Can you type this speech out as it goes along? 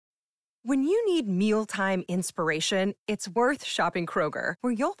When you need mealtime inspiration, it's worth shopping Kroger,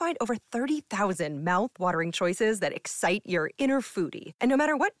 where you'll find over 30,000 mouth-watering choices that excite your inner foodie. And no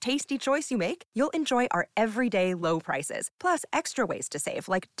matter what tasty choice you make, you'll enjoy our everyday low prices, plus extra ways to save,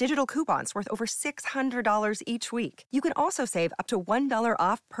 like digital coupons worth over $600 each week. You can also save up to $1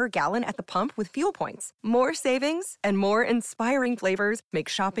 off per gallon at the pump with fuel points. More savings and more inspiring flavors make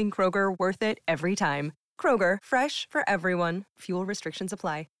shopping Kroger worth it every time. Kroger, fresh for everyone. Fuel restrictions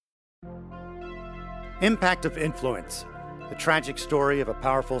apply. Impact of Influence, the tragic story of a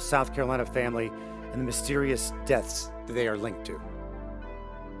powerful South Carolina family and the mysterious deaths that they are linked to.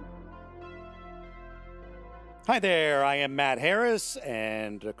 Hi there, I am Matt Harris,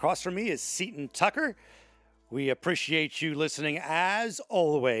 and across from me is Seton Tucker. We appreciate you listening as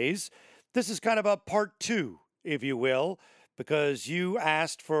always. This is kind of a part two, if you will, because you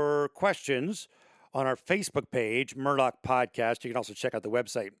asked for questions on our Facebook page, Murdoch Podcast. You can also check out the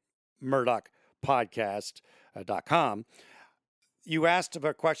website, murdochpodcast.com. You asked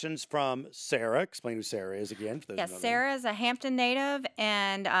about questions from Sarah. Explain who Sarah is again. For those Yes, who don't know. Sarah is a Hampton native,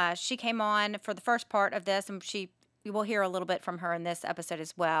 and she came on for the first part of this, and you will hear a little bit from her in this episode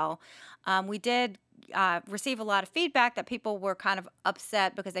as well. We did receive a lot of feedback that people were kind of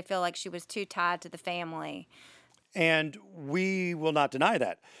upset because they feel like she was too tied to the family. And we will not deny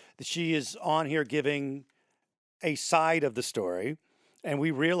that. She is on here giving a side of the story, and we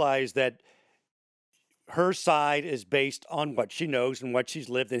realize that her side is based on what she knows and what she's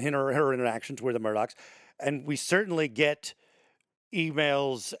lived and her interactions with the Murdochs. And we certainly get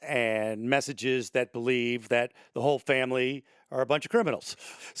emails and messages that believe that the whole family are a bunch of criminals.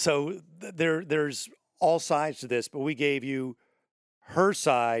 So there's all sides to this, but we gave you her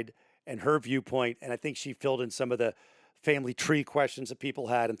side and her viewpoint, and I think she filled in some of the family tree questions that people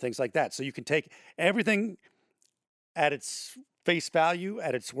had and things like that. So you can take everything at its face value,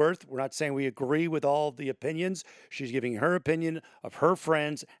 at its worth. We're not saying we agree with all the opinions. She's giving her opinion of her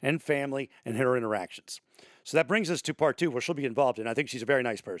friends and family and her interactions. So that brings us to part two, where she'll be involved in. I think she's a very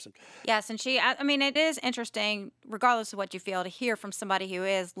nice person. Yes, and it is interesting, regardless of what you feel, to hear from somebody who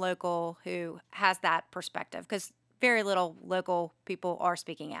is local, who has that perspective, because very little local people are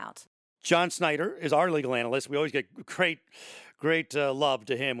speaking out. John Snyder is our legal analyst. We always get great love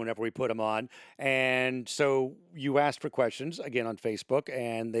to him whenever we put him on. And so you asked for questions, again, on Facebook,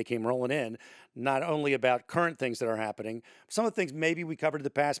 and they came rolling in, not only about current things that are happening, some of the things maybe we covered in the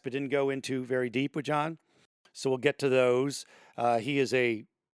past but didn't go into very deep with John. So we'll get to those. He is a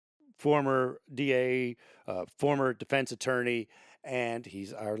former DA, former defense attorney, and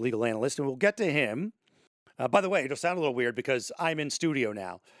he's our legal analyst, and we'll get to him. By the way, it'll sound a little weird because I'm in studio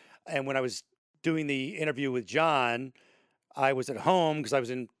now. And when I was doing the interview with John, I was at home because I was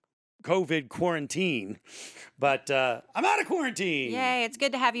in COVID quarantine. But I'm out of quarantine. Yay, it's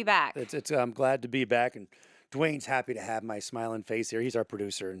good to have you back. I'm glad to be back. And Dwayne's happy to have my smiling face here. He's our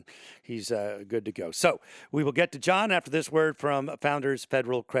producer, and he's good to go. So we will get to John after this word from Founders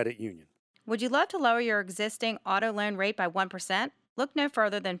Federal Credit Union. Would you love to lower your existing auto loan rate by 1%? Look no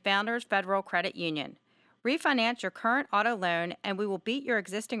further than Founders Federal Credit Union. Refinance your current auto loan, and we will beat your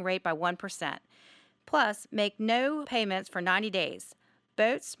existing rate by 1%. Plus, make no payments for 90 days.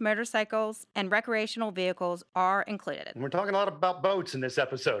 Boats, motorcycles, and recreational vehicles are included. And we're talking a lot about boats in this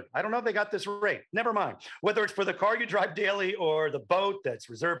episode. I don't know if they got this rate. Never mind. Whether it's for the car you drive daily or the boat that's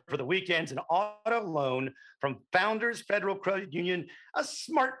reserved for the weekends, an auto loan from Founders Federal Credit Union, a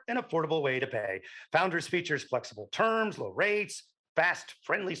smart and affordable way to pay. Founders features flexible terms, low rates, fast,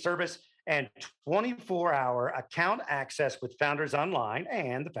 friendly service, and 24-hour account access with Founders Online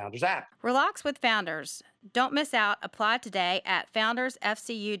and the Founders app. Relax with Founders. Don't miss out. Apply today at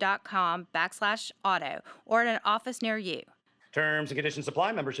foundersfcu.com/auto or at an office near you. Terms and conditions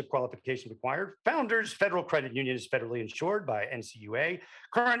apply. Membership qualification required. Founders Federal Credit Union is federally insured by NCUA.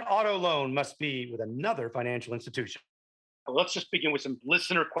 Current auto loan must be with another financial institution. Let's just begin with some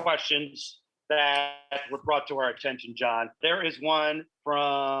listener questions that were brought to our attention, John. There is one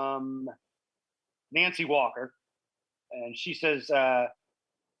from Nancy Walker, and she says,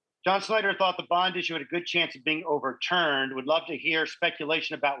 John Snyder thought the bond issue had a good chance of being overturned. Would love to hear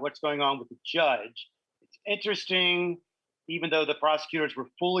speculation about what's going on with the judge. It's interesting, even though the prosecutors were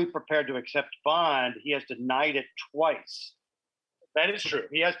fully prepared to accept bond, he has denied it twice. That is true.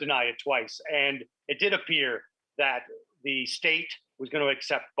 He has denied it twice. And it did appear that the state was going to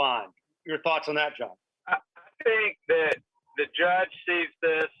accept bond. Your thoughts on that, John? I think that the judge sees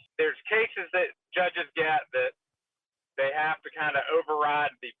this. There's cases that judges get that they have to kind of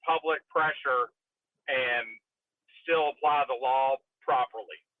override the public pressure and still apply the law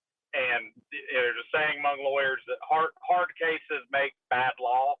properly. And there's a saying among lawyers that hard cases make bad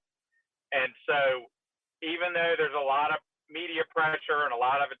law. And so even though there's a lot of media pressure and a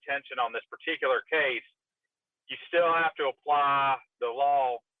lot of attention on this particular case, you still have to apply the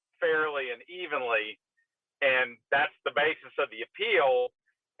law fairly and evenly. And that's the basis of the appeal.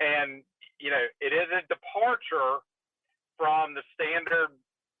 And, it is a departure from the standard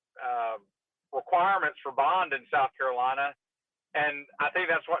requirements for bond in South Carolina. And I think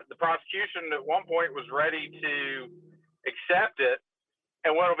that's what the prosecution at one point was ready to accept it.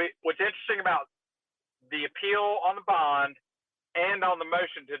 And what's interesting about the appeal on the bond and on the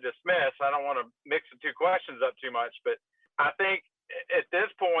motion to dismiss, I don't want to mix the two questions up too much, but I think at this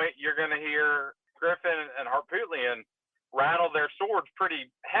point you're going to hear Griffin and Harpootlian rattle their swords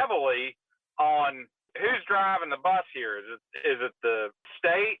pretty heavily on who's driving the bus here. Is it the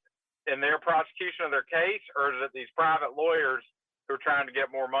state in their prosecution of their case, or is it these private lawyers who are trying to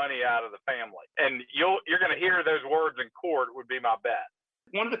get more money out of the family? And you're going to hear those words in court, would be my bet.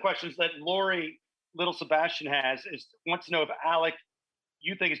 One of the questions that Lori Little Sebastian wants to know if Alec,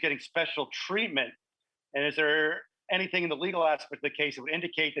 you think, is getting special treatment, and is there anything in the legal aspect of the case that would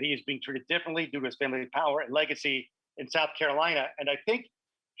indicate that he is being treated differently due to his family power and legacy in South Carolina? And I think,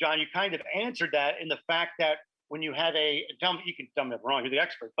 John, you kind of answered that in the fact that when you have you can tell me if I'm wrong, you're the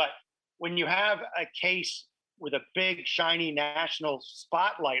expert, but when you have a case with a big, shiny national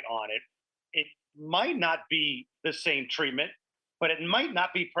spotlight on it, it might not be the same treatment, but it might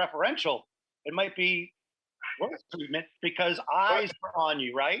not be preferential. It might be worse treatment because eyes are on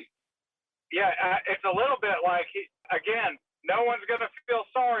you, right? Yeah, it's a little bit like, again, no one's going to feel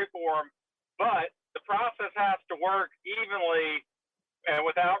sorry for him, but the process has to work evenly and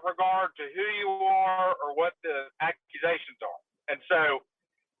without regard to who you are or what the accusations are. And so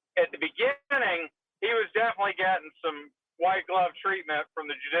at the beginning, he was definitely getting some white glove treatment from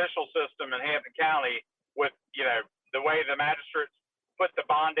the judicial system in Hampton County with, the way the magistrates put the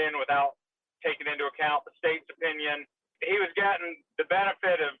bond in without taking into account the state's opinion. He was getting the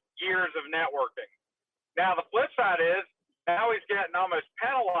benefit of years of networking. Now, the flip side is now he's getting almost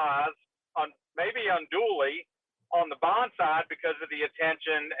penalized maybe unduly on the bond side because of the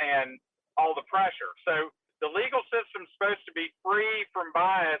attention and all the pressure. So the legal system's supposed to be free from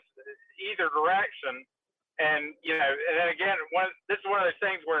bias either direction. And, and then again, this is one of those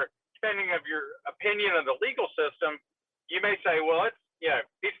things where, depending of your opinion of the legal system, you may say, well,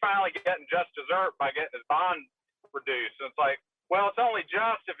 he's finally getting just dessert by getting his bond reduced. And it's like, well, it's only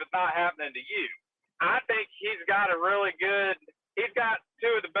just if it's not happening to you. I think he's got two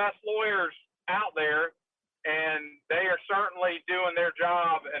of the best lawyers out there, and they are certainly doing their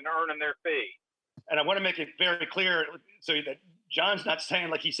job and earning their fee. And I want to make it very clear so that John's not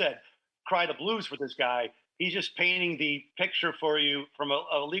saying, like he said, cry the blues for this guy. He's just painting the picture for you from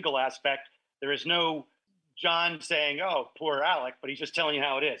a legal aspect. There is no John saying, oh, poor Alec, but he's just telling you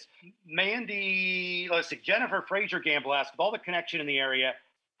how it is. Mandy, let's see, Jennifer Fraser Gamble asked, with all the connection in the area,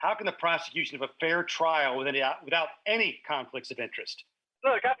 how can the prosecution have a fair trial without any conflicts of interest?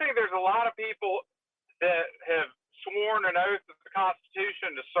 Look, I think there's a lot of people that have sworn an oath of the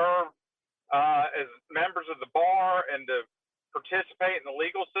Constitution to serve as members of the bar and to participate in the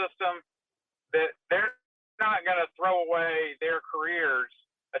legal system, that they're not going to throw away their careers,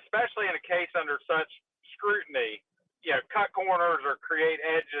 especially in a case under such scrutiny, cut corners or create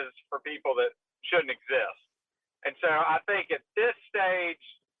edges for people that shouldn't exist. And so I think at this stage,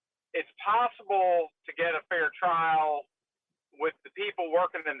 it's possible to get a fair trial with the people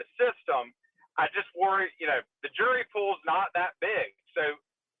working in the system. I just worry, the jury pool's not that big. So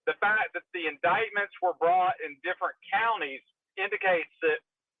the fact that the indictments were brought in different counties indicates that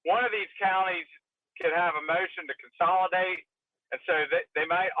one of these counties could have a motion to consolidate. And so they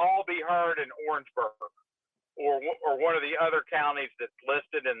might all be heard in Orangeburg or one of the other counties that's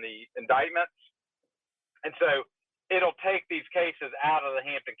listed in the indictments. And so it'll take these cases out of the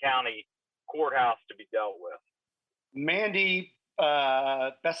Hampton County courthouse to be dealt with. Mandy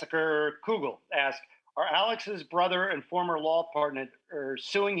Bessaker Kugel asked, are Alex's brother and former law partner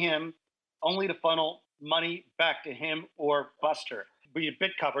suing him only to funnel money back to him or Buster? We a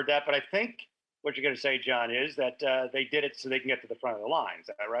bit covered that, but I think what you're going to say, John, is that they did it so they can get to the front of the line. Is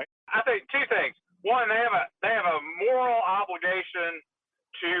that right? I think two things. One, they have a moral obligation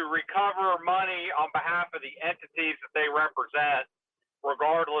to recover money on behalf of the entities that they represent,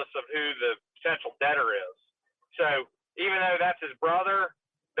 regardless of who the potential debtor is. So even though that's his brother,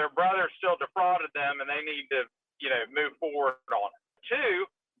 their brother still defrauded them, and they need to, move forward on it. Two,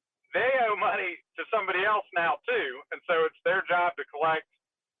 they owe money to somebody else now too, and so it's their job to collect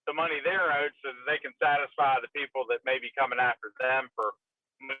the money they're owed so that they can satisfy the people that may be coming after them for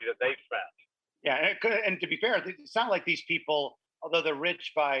money that they've spent. Yeah, and to be fair, it's not like these people, although they're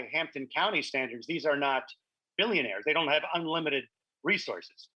rich by Hampton County standards, these are not billionaires. They don't have unlimited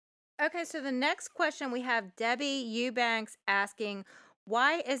resources. Okay, so the next question we have Debbie Eubanks asking,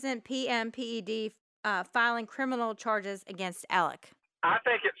 why isn't PMPED filing criminal charges against Alec? I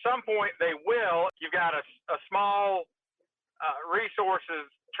think at some point they will. You've got a small resources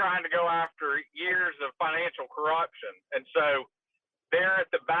trying to go after years of financial corruption. And so they're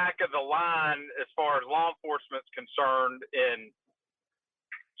at the back of the line as far as law enforcement's concerned in,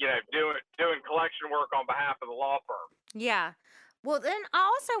 doing collection work on behalf of the law firm. Yeah. Well, then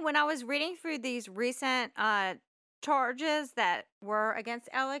also, when I was reading through these recent charges that were against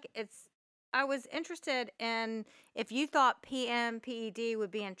Alec, I was interested in if you thought PMPED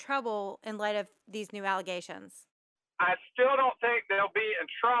would be in trouble in light of these new allegations. I still don't think they'll be in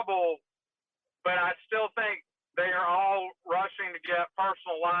trouble, but I still think they are all rushing to get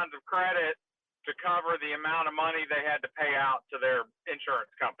personal lines of credit to cover the amount of money they had to pay out to their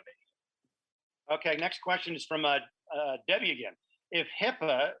insurance companies. Okay, next question is from Debbie again. If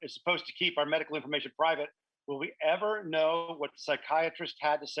HIPAA is supposed to keep our medical information private, will we ever know what the psychiatrist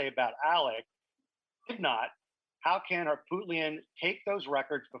had to say about Alec? If not, how can Harpootlian take those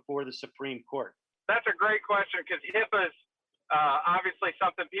records before the Supreme Court? That's a great question because HIPAA is obviously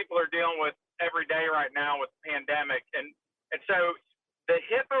something people are dealing with every day right now with the pandemic. And so the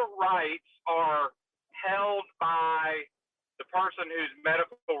HIPAA rights are held by the person whose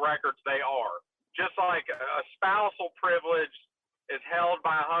medical records they are. Just like a spousal privilege is held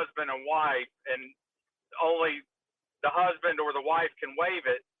by a husband and wife, and only the husband or the wife can waive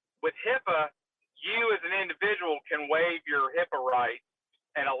it. With HIPAA, you as an individual can waive your HIPAA rights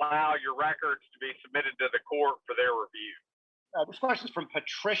and allow your records to be submitted to the court for their review. This question is from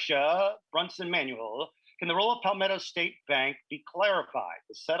Patricia Brunson Manuel. Can the role of Palmetto State Bank be clarified?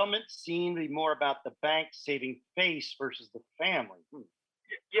 The settlement seemed to be more about the bank saving face versus the family.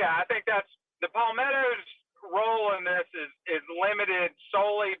 Yeah, I think that's the Palmetto's role in this is limited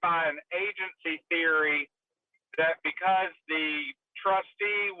solely by an agency theory that because the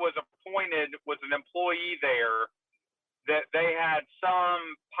trustee was an employee there, that they had some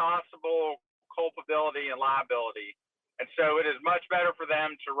possible culpability and liability. And so it is much better for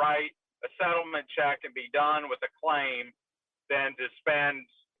them to write a settlement check and be done with a claim than to spend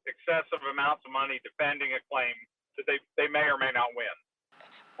excessive amounts of money defending a claim that they may or may not win.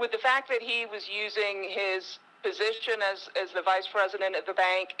 With the fact that he was using his position as the vice president of the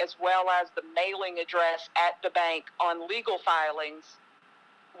bank as well as the mailing address at the bank on legal filings,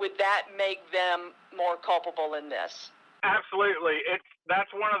 would that make them more culpable in this? Absolutely.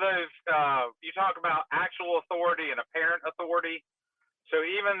 That's one of those, you talk about actual authority and apparent authority. So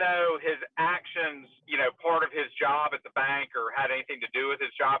even though his actions, part of his job at the bank or had anything to do with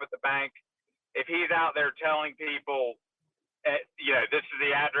his job at the bank, if he's out there telling people, this is the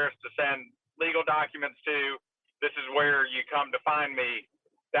address to send legal documents to, this is where you come to find me,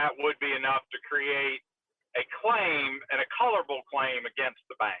 that would be enough to create a claim and a colorable claim against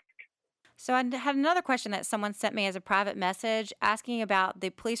the bank. So I had another question that someone sent me as a private message asking about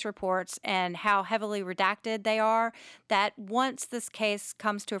the police reports and how heavily redacted they are, that once this case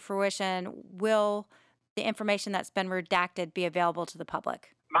comes to fruition, will the information that's been redacted be available to the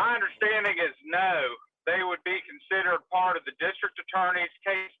public? My understanding is no. They would be considered part of the district attorney's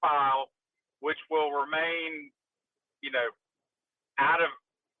case file, which will remain, out of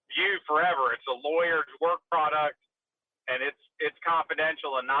view forever. It's a lawyer's work product, and it's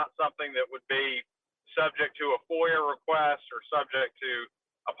confidential and not something that would be subject to a FOIA request or subject to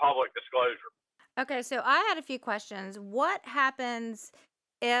a public disclosure. Okay, so I had a few questions. What happens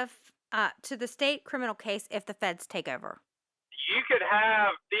if to the state criminal case if the feds take over? You could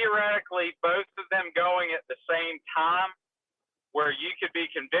have theoretically both of them going at the same time, where you could be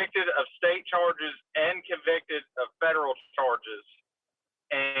convicted of state charges and convicted of federal charges,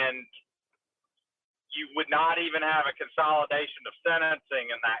 and you would not even have a consolidation of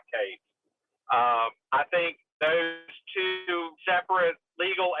sentencing in that case. I think those two separate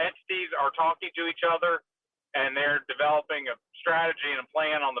legal entities are talking to each other, and they're developing a strategy and a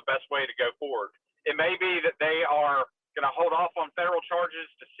plan on the best way to go forward. It may be that they are going to hold off on federal charges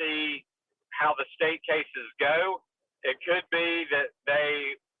to see how the state cases go. It could be that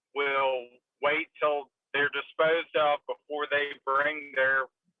they will wait till they're disposed of before they bring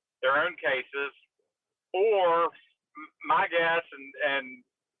their own cases. Or my guess, and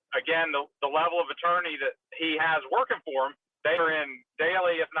again, the level of attorney that he has working for him, they are in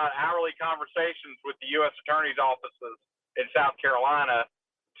daily, if not hourly, conversations with the U.S. Attorney's offices in South Carolina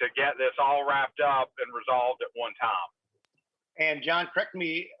to get this all wrapped up and resolved at one time. And John, correct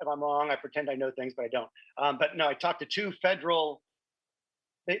me if I'm wrong. I pretend I know things, but I don't. But no, I talked to two federal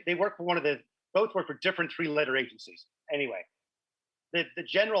they work for both work for different three-letter agencies. Anyway, the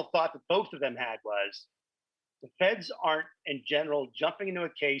general thought that both of them had was the feds aren't in general jumping into a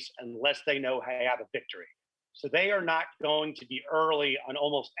case unless they know they have a victory. So they are not going to be early on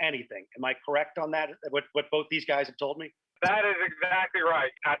almost anything. Am I correct on that? What both these guys have told me? That is exactly right.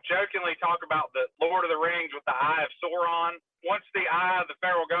 I jokingly talk about the Lord of the Rings with the Eye of Sauron. Once the eye of the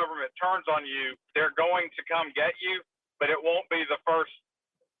federal government turns on you, they're going to come get you, but it won't be the first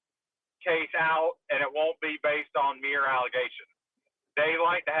case out, and it won't be based on mere allegations. They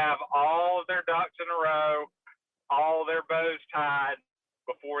like to have all of their ducks in a row, all their bows tied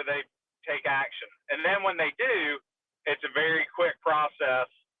before they take action. And then when they do, it's a very quick process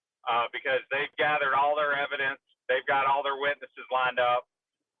because they've gathered all their evidence. They've got all their witnesses lined up.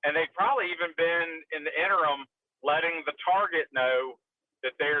 And they've probably even been in the interim letting the target know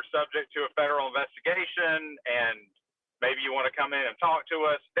that they're subject to a federal investigation and maybe you want to come in and talk to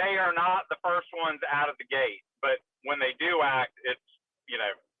us. They are not the first ones out of the gate. But when they do act, it's,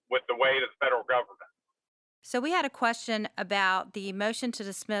 with the weight of the federal government. So we had a question about the motion to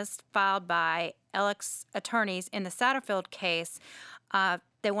dismiss filed by Alec's attorneys in the Satterfield case.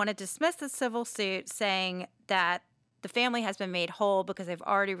 They want to dismiss the civil suit, saying that the family has been made whole because they've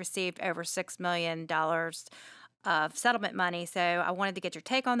already received over $6 million of settlement money. So I wanted to get your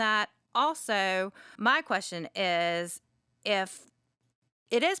take on that. Also, my question is, if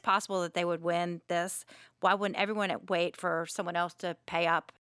it is possible that they would win this, why wouldn't everyone wait for someone else to pay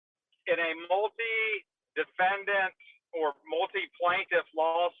up? In a multi-defendant or multi-plaintiff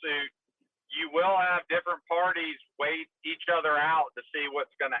lawsuit, you will have different parties wait each other out to see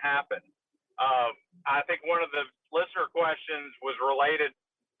what's going to happen. I think one of the listener questions was related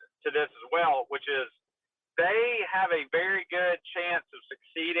to this as well, which is they have a very good chance of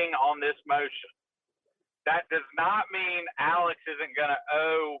succeeding on this motion. That does not mean Alex isn't going to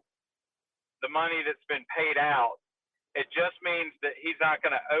owe the money that's been paid out. It just means that he's not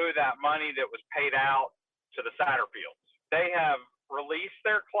going to owe that money that was paid out to the Satterfields. They have released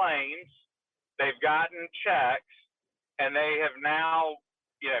their claims. They've gotten checks, and they have now,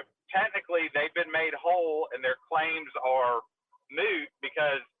 technically they've been made whole, and their claims are moot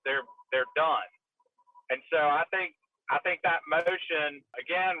because they're done. And so I think that motion,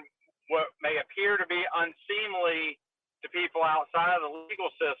 again, what may appear to be unseemly to people outside of the legal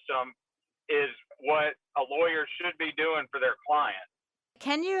system is what a lawyer should be doing for their client.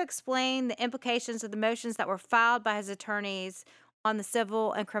 Can you explain the implications of the motions that were filed by his attorneys on the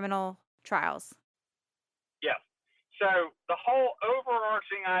civil and criminal trials? Yes. So the whole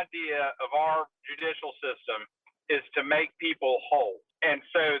overarching idea of our judicial system is to make people whole. And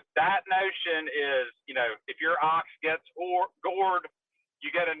so that notion is, if your ox gets gored, you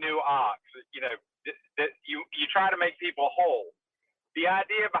get a new ox. You try to make people whole. The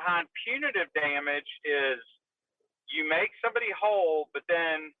idea behind punitive damage is you make somebody whole, but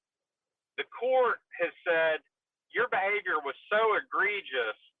then the court has said your behavior was so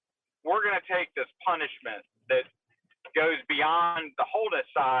egregious, we're going to take this punishment that goes beyond the wholeness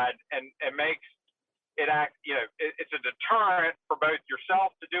side and makes it act, it's a deterrent for both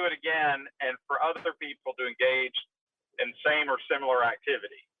yourself to do it again and for other people to engage in same or similar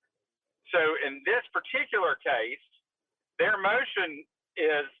activity. So in this particular case, their motion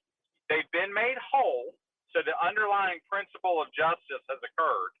is they've been made whole, so the underlying principle of justice has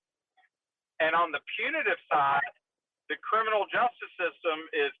occurred. And on the punitive side, the criminal justice system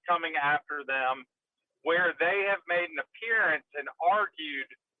is coming after them, where they have made an appearance and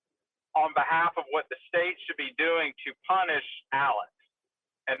argued on behalf of what the state should be doing to punish Alex.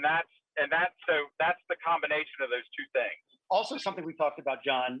 And that's the combination of those two things. Also, something we talked about,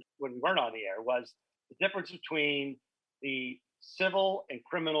 John, when we weren't on the air, was the difference between the civil and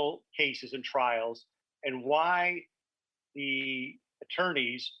criminal cases and trials, and why the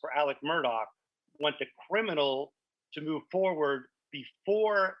attorneys for Alec Murdaugh want the criminal to move forward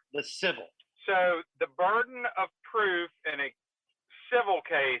before the civil. So the burden of proof in a civil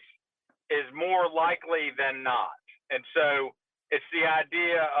case is more likely than not. And so it's the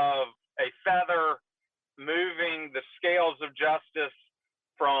idea of a feather moving the scales of justice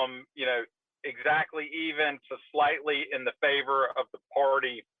from, exactly even to slightly in the favor of the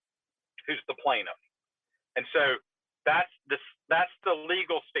party who's the plaintiff. And so that's the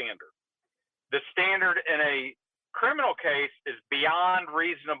legal standard. The standard in a criminal case is beyond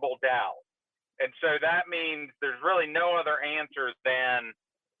reasonable doubt. And so that means there's really no other answer than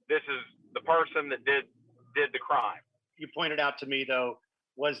this is the person that did the crime. You pointed out to me, though,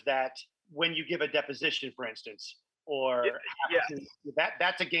 was that when you give a deposition, for instance, or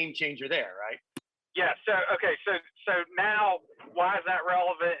that's a game changer there, right? Yeah. So now, why is that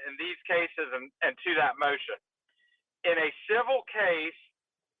relevant in these cases and to that motion? In a civil case,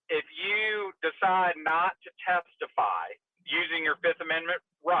 if you decide not to testify using your Fifth Amendment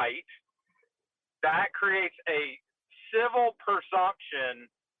right, that creates a civil presumption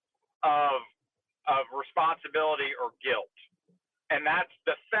of responsibility or guilt, and that's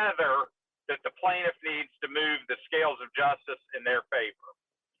the feather that the plaintiff needs to move the scales of justice in their favor.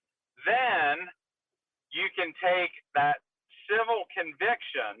 Then you can take that civil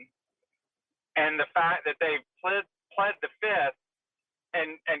conviction and the fact that they've pled the Fifth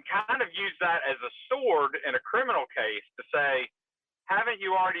and kind of use that as a sword in a criminal case to say, haven't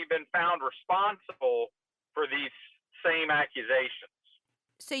you already been found responsible for these same accusations?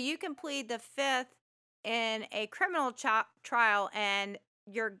 So you can plead the Fifth in a criminal trial, and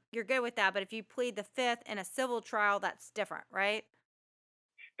you're good with that. But if you plead the Fifth in a civil trial, that's different, right?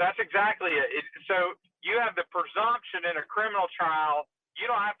 That's exactly it. So you have the presumption in a criminal trial, you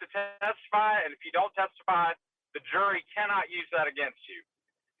don't have to testify, and if you don't testify, the jury cannot use that against you.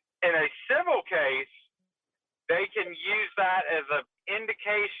 In a civil case, they can use that as an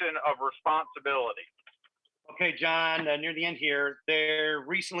indication of responsibility. Okay, John, near the end here, there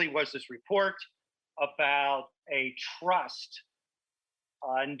recently was this report about a trust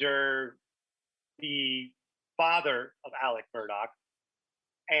under the father of Alec Murdaugh.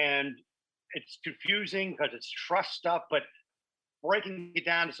 And it's confusing because it's trust stuff, but breaking it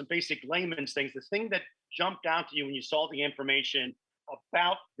down to some basic layman's things, the thing that jumped out to you when you saw the information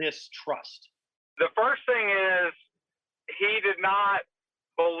about this trust? The first thing is he did not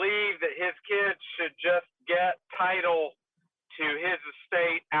believe that his kids should just get title to his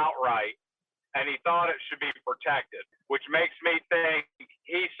estate outright, and he thought it should be protected, which makes me think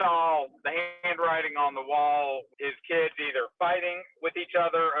he saw the handwriting on the wall, his kids either fighting with each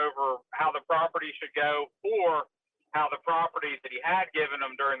other over how the property should go or how the property that he had given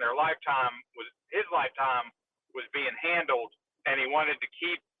them during their lifetime was being handled, and he wanted to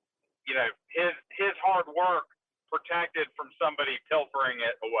keep, his hard work protected from somebody pilfering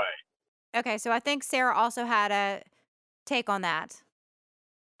it away. Okay, so I think Sarah also had a take on that.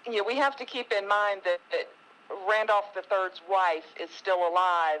 Yeah, we have to keep in mind that Randolph III's wife is still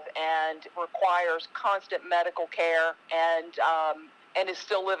alive and requires constant medical care and is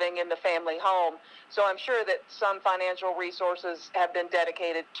still living in the family home. So I'm sure that some financial resources have been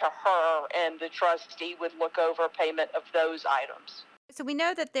dedicated to her, and the trustee would look over payment of those items. So we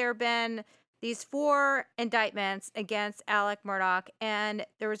know that there have been these 4 indictments against Alec Murdaugh, and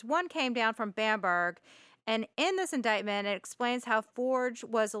there was one came down from Bamberg. And in this indictment, it explains how Forge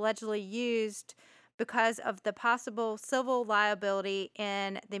was allegedly used because of the possible civil liability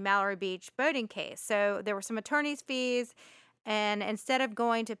in the Mallory Beach boating case. So there were some attorney's fees, and instead of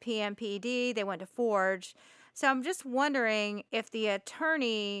going to PMPD, they went to Forge. So I'm just wondering if the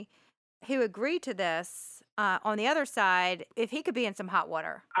attorney who agreed to this on the other side, if he could be in some hot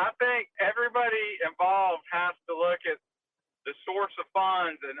water. I think everybody involved has to look at the source of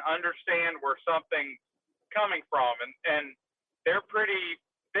funds and understand where something's coming from. And they're pretty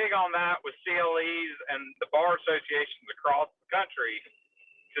big on that with CLEs and the bar associations across the country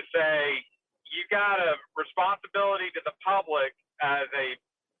to say you got a responsibility to the public as a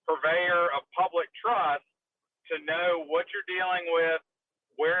purveyor of public trust to know what you're dealing with,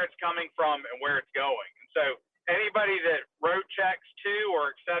 where it's coming from, and where it's going. And so anybody that wrote checks to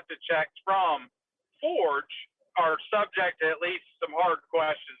or accepted checks from Forge are subject to at least some hard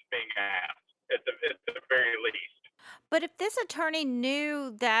questions being asked at the very least. But if this attorney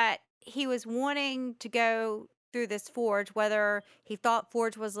knew that he was wanting to go through this Forge, whether he thought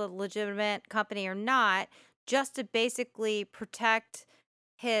Forge was a legitimate company or not, just to basically protect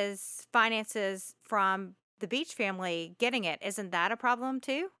his finances from the Beach family getting it, isn't that a problem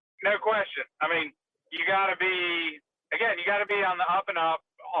too? No question. I mean, you got to be on the up and up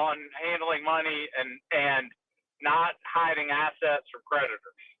on handling money and not hiding assets from creditors.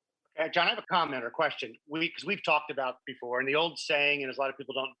 John, I have a comment or question. Because we've talked about before, and the old saying, and as a lot of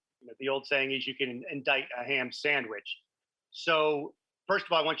people don't, the old saying is you can indict a ham sandwich. So first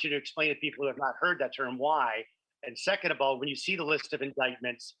of all, I want you to explain to people who have not heard that term why. And second of all, when you see the list of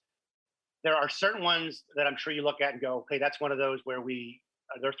indictments, there are certain ones that I'm sure you look at and go, okay, that's one of those where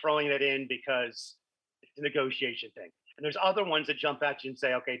they're throwing it in because it's a negotiation thing. And there's other ones that jump at you and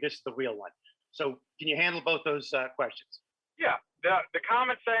say, okay, this is the real one. So can you handle both those questions? Yeah. The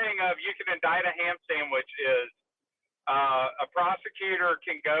common saying of you can indict a ham sandwich is a prosecutor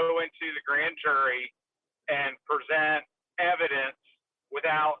can go into the grand jury and present evidence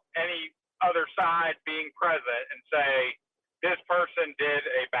without any other side being present and say, this person did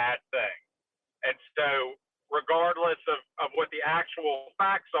a bad thing. And so regardless of what the actual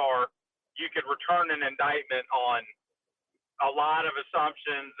facts are, you could return an indictment on a lot of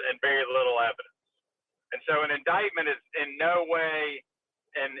assumptions and very little evidence. And so an indictment is in no way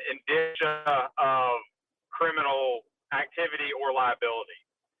an indicia of criminal activity or liability.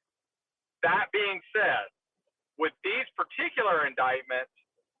 That being said, with these particular indictments,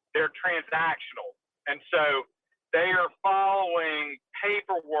 they're transactional. And so they are following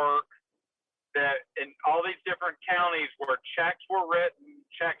paperwork that in all these different counties where checks were written,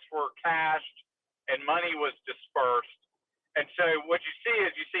 checks were cashed, and money was dispersed. And so what you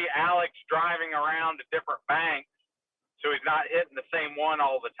see Alex driving around to different banks, so he's not hitting the same one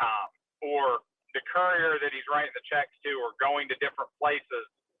all the time, or the courier that he's writing the checks to or going to different places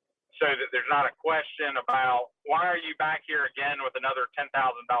so that there's not a question about, why are you back here again with another $10,000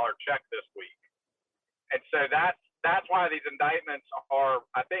 check this week? And so that's why these indictments are,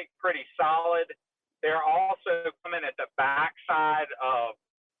 I think, pretty solid. They're also coming at the backside of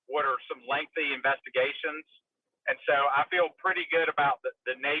what are some lengthy investigations. And so I feel pretty good about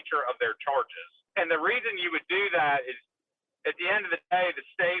the nature of their charges. And the reason you would do that is, at the end of the day, the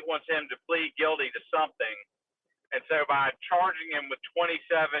state wants him to plead guilty to something. And so by charging him with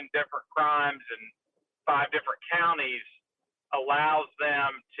 27 different crimes in 5 different counties allows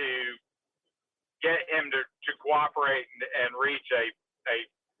them to get him to cooperate and reach a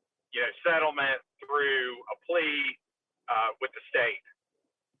settlement through a plea with the state.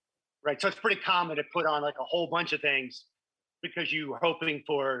 Right. So it's pretty common to put on like a whole bunch of things because you're hoping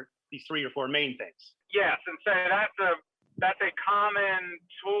for these 3 or 4 main things. Yes. And so that's a common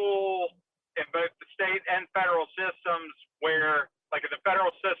tool in both the state and federal systems where, like in the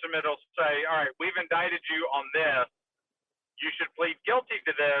federal system, it'll say, all right, we've indicted you on this. You should plead guilty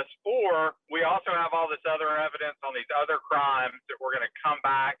to this, or we also have all this other evidence on these other crimes that we're going to come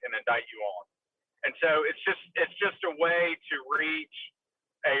back and indict you on. And so it's just a way to reach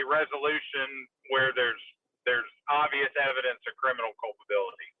a resolution where there's obvious evidence of criminal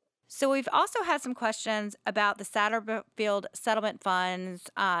culpability. So we've also had some questions about the Satterfield settlement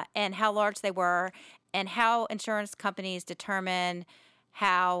funds and how large they were and how insurance companies determine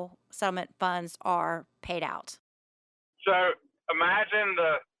how settlement funds are paid out. So imagine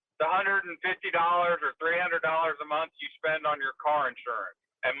the $150 or $300 a month you spend on your car insurance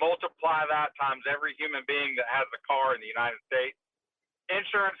and multiply that times every human being that has a car in the United States.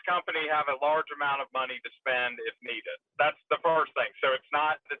 Insurance company have a large amount of money to spend if needed. That's the first thing. So it's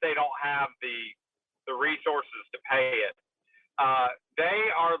not that they don't have the resources to pay it. They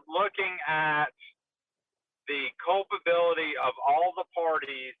are looking at the culpability of all the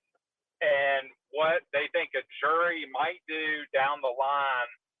parties and what they think a jury might do down the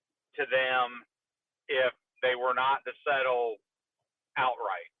line to them if they were not to settle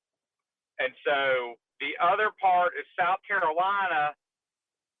outright. And so the other part is South Carolina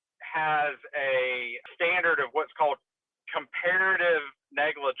has a standard of what's called comparative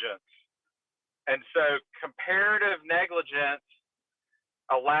negligence. And so comparative negligence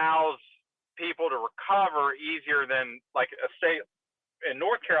allows people to recover easier than like a state in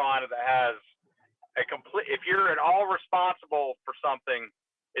North Carolina that has a complete, if you're at all responsible for something,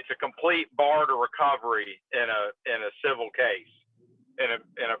 it's a complete bar to recovery in a civil case, in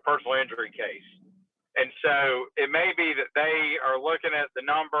a personal injury case. And so it may be that they are looking at the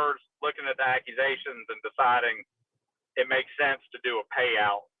numbers, looking at the accusations, and deciding it makes sense to do a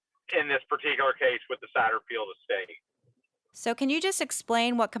payout in this particular case with the Satterfield estate. So can you just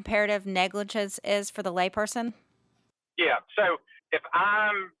explain what comparative negligence is for the layperson? Yeah. So if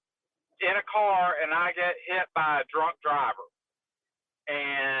I'm in a car and I get hit by a drunk driver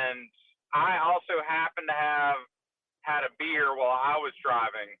and I also happen to have had a beer while I was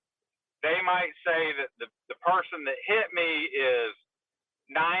driving, they might say that the person that hit me is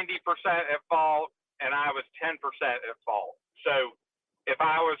 90% at fault and I was 10% at fault. So if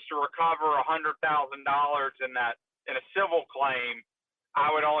I was to recover $100,000 in a civil claim, I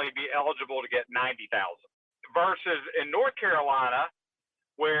would only be eligible to get $90,000. Versus in North Carolina,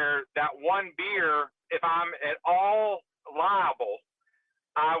 where that one beer, if I'm at all liable,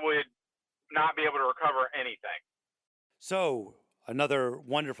 I would not be able to recover anything. So, another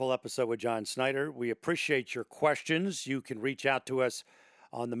wonderful episode with John Snyder. We appreciate your questions. You can reach out to us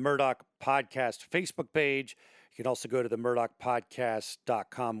on the Murdoch Podcast Facebook page. You can also go to the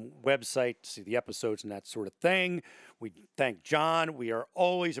murdochpodcast.com website to see the episodes and that sort of thing. We thank John. We are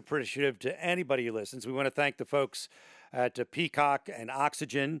always appreciative to anybody who listens. We want to thank the folks at Peacock and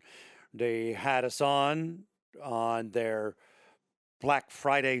Oxygen. They had us on their Black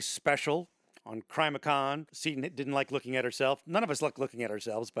Friday special on Crimacon. Seton didn't like looking at herself. None of us like looking at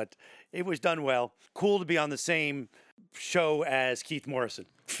ourselves, but it was done well. Cool to be on the same show as Keith Morrison.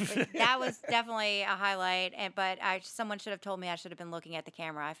 That was definitely a highlight, but someone should have told me I should have been looking at the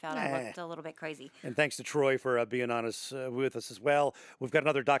camera. I felt I looked a little bit crazy. And thanks to Troy for being on with us as well. We've got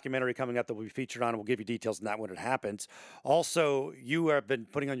another documentary coming up that we'll be featured on, and we'll give you details on that when it happens. Also, you have been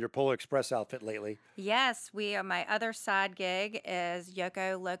putting on your Polar Express outfit lately. Yes, my other side gig is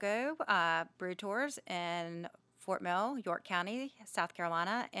Yoko Loco Brew Tours in Fort Mill, York County, South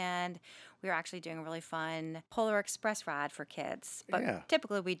Carolina, and we're actually doing a really fun Polar Express ride for kids. But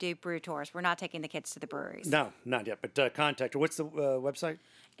typically we do brew tours. We're not taking the kids to the breweries. No, not yet, but contact her. What's the website?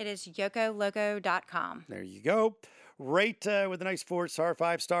 It is yokoloco.com. There you go. Rate with a nice 4-star,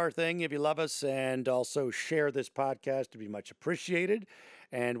 5-star thing if you love us, and also share this podcast to be much appreciated.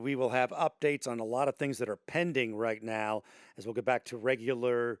 And we will have updates on a lot of things that are pending right now as we'll get back to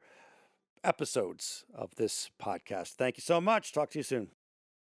regular episodes of this podcast. Thank you so much. Talk to you soon.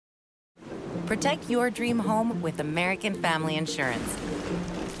 Protect your dream home with American Family Insurance.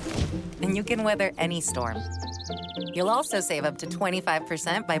 And you can weather any storm. You'll also save up to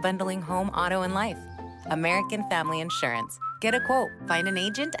 25% by bundling home, auto, and life. American Family Insurance. Get a quote. Find an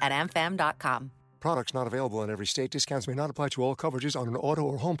agent at amfam.com. Products not available in every state. Discounts may not apply to all coverages on an auto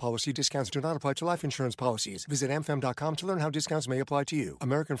or home policy. Discounts do not apply to life insurance policies. Visit amfam.com to learn how discounts may apply to you.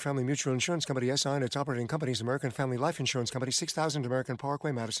 American Family Mutual Insurance Company, SI, and its operating companies, American Family Life Insurance Company, 6000 American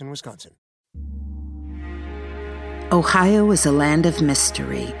Parkway, Madison, Wisconsin. Ohio is a land of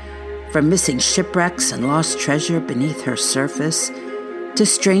mystery. From missing shipwrecks and lost treasure beneath her surface to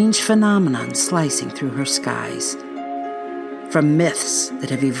strange phenomenon slicing through her skies. From myths that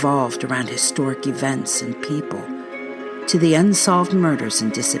have evolved around historic events and people, to the unsolved murders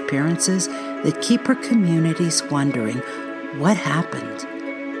and disappearances that keep her communities wondering what happened.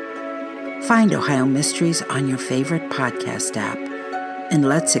 Find Ohio Mysteries on your favorite podcast app, and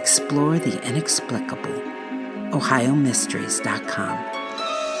let's explore the inexplicable. OhioMysteries.com.